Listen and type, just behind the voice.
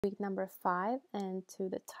Week number 5 and to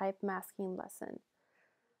the type masking lesson.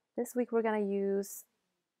 This week we're going to use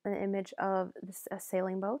an image of a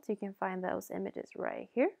sailing boat. You can find those images right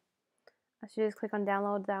here. So you just click on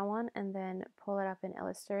download that one and then pull it up in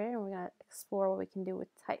Illustrator, and we're going to explore what we can do with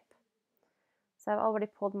type. So I've already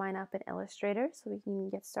pulled mine up in Illustrator so we can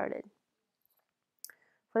get started.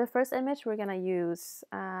 For the first image we're going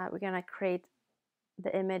to create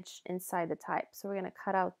the image inside the type. So we're going to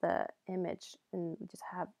cut out the image and just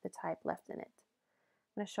have the type left in it.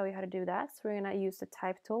 I'm going to show you how to do that. So we're going to use the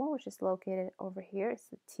type tool, which is located over here. It's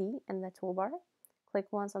the T in the toolbar. Click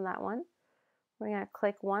once on that one. We're going to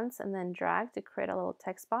click once and then drag to create a little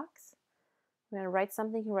text box. We're going to write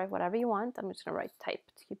something. You can write whatever you want. I'm just going to write type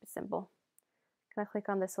to keep it simple. I'm going to click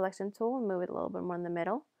on the selection tool and move it a little bit more in the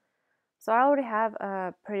middle. So I already have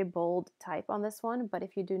a pretty bold type on this one, but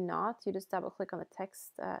if you do not, you just double click on the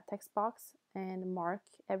text box and mark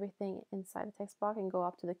everything inside the text box and go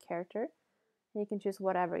up to the character. And you can choose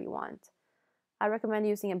whatever you want. I recommend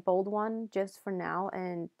using a bold one just for now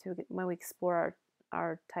and when we explore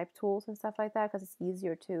our type tools and stuff like that, because it's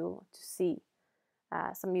easier to see.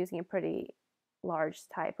 So I'm using a pretty large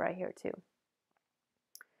type right here too.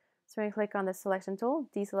 So we're going to click on the selection tool,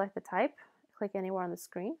 deselect the type. Click anywhere on the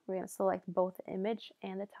screen. We're going to select both the image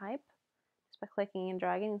and the type just by clicking and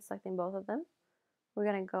dragging and selecting both of them. We're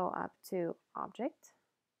going to go up to Object,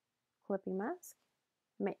 Clipping Mask,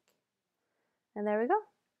 Make. And there we go.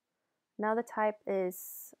 Now the type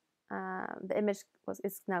is, the image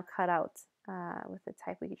is now cut out with the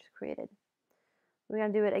type we just created. We're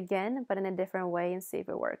going to do it again, but in a different way and see if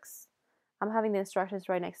it works. I'm having the instructions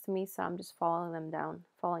right next to me, so I'm just following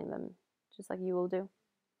them just like you will do.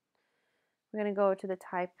 We're going to go to the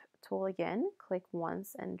type tool again, click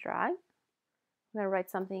once and drag. I'm going to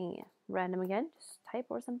write something random again, just type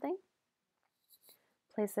or something.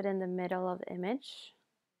 Place it in the middle of the image.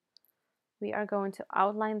 We are going to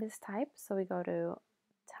outline this type, so we go to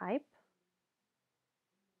type.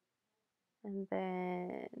 And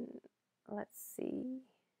then, let's see.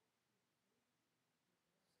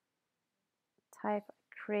 Type,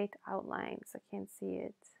 create outlines. I can't see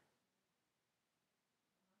it.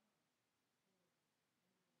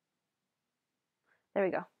 There we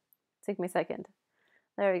go. Took me a second.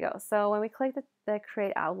 There we go. So when we click the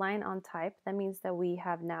create outline on type, that means that we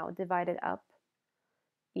have now divided up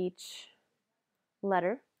each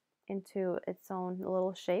letter into its own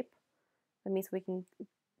little shape. That means we can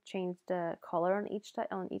change the color on each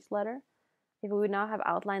letter. If we would not have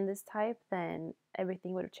outlined this type, then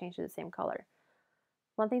everything would have changed to the same color.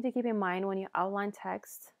 One thing to keep in mind when you outline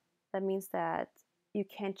text, that means that you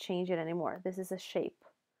can't change it anymore. This is a shape.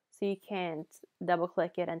 So you can't double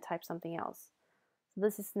click it and type something else. So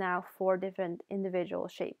this is now 4 different individual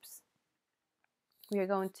shapes. We are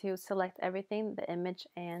going to select everything, the image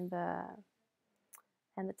and the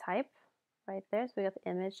type right there. So we got the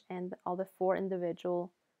image and all the 4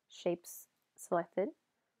 individual shapes selected.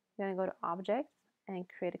 We're going to go to Object and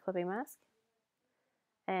create a clipping mask.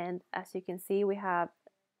 And as you can see, we have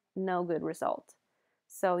no good result.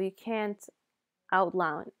 So you can't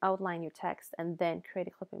outline your text and then create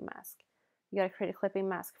a clipping mask. You got to create a clipping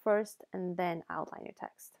mask first and then outline your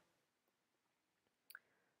text.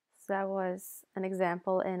 So that was an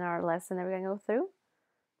example in our lesson that we're going to go through.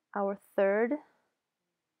 Our third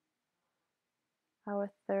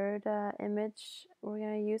image we're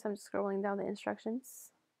going to use, I'm just scrolling down the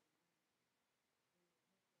instructions.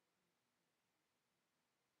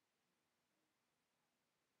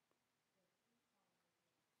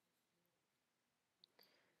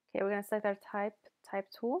 Okay, we're going to select our type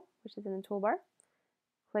tool, which is in the toolbar.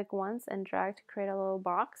 Click once and drag to create a little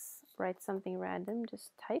box. Write something random,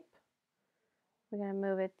 just type. We're going to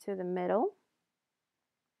move it to the middle.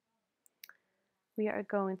 We are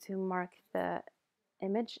going to mark the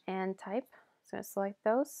image and type. So I'm going to select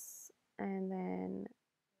those and then,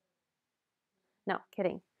 no,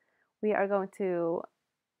 kidding. We are going to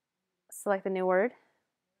select a new word.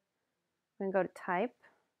 We're going to go to type,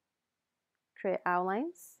 create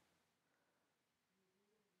outlines.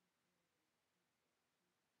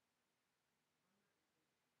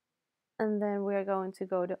 And then we are going to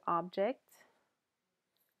go to Object,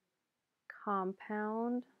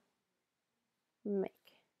 Compound, Make.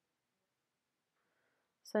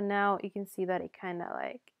 So now you can see that it cut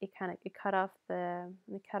out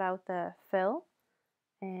the fill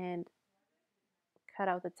and cut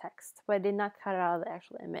out the text, but it did not cut out the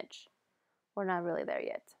actual image. We're not really there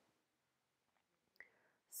yet.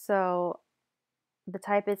 So the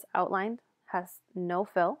type is outlined, has no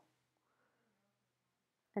fill.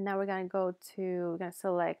 And now we're going to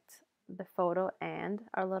select the photo and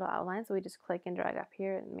our little outline. So we just click and drag up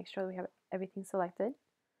here and make sure we have everything selected.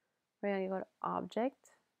 We're going to go to Object,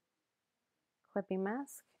 Clipping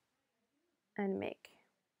Mask, and Make.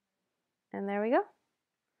 And there we go.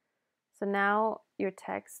 So now your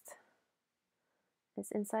text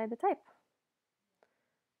is inside the type.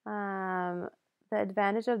 The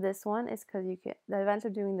advantage of this one is because the advantage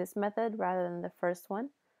of doing this method rather than the first one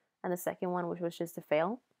and the second one, which was just a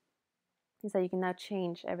fail, is that you can now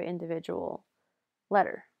change every individual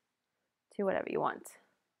letter to whatever you want.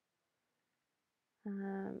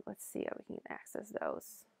 Let's see how we can access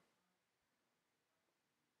those.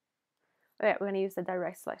 All right, we're going to use the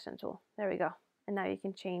direct selection tool. There we go. And now you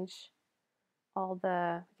can change all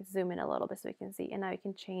the, we can zoom in a little bit so we can see. And now you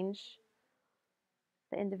can change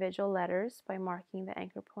the individual letters by marking the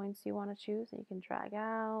anchor points you want to choose. And you can drag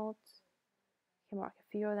out. You can mark a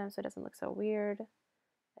few of them so it doesn't look so weird.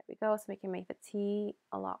 There we go. So we can make the T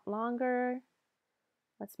a lot longer.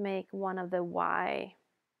 Let's make one of the Y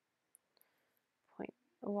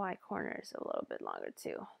corners a little bit longer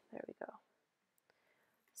too. There we go.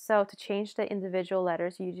 So to change the individual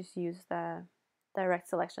letters, you just use the direct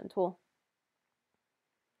selection tool.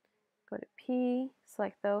 Go to P,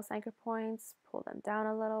 select those anchor points, pull them down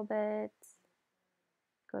a little bit.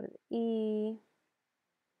 Go to the E,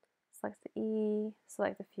 select the E,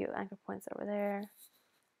 select a few anchor points over there,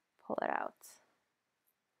 pull it out.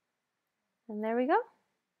 And there we go.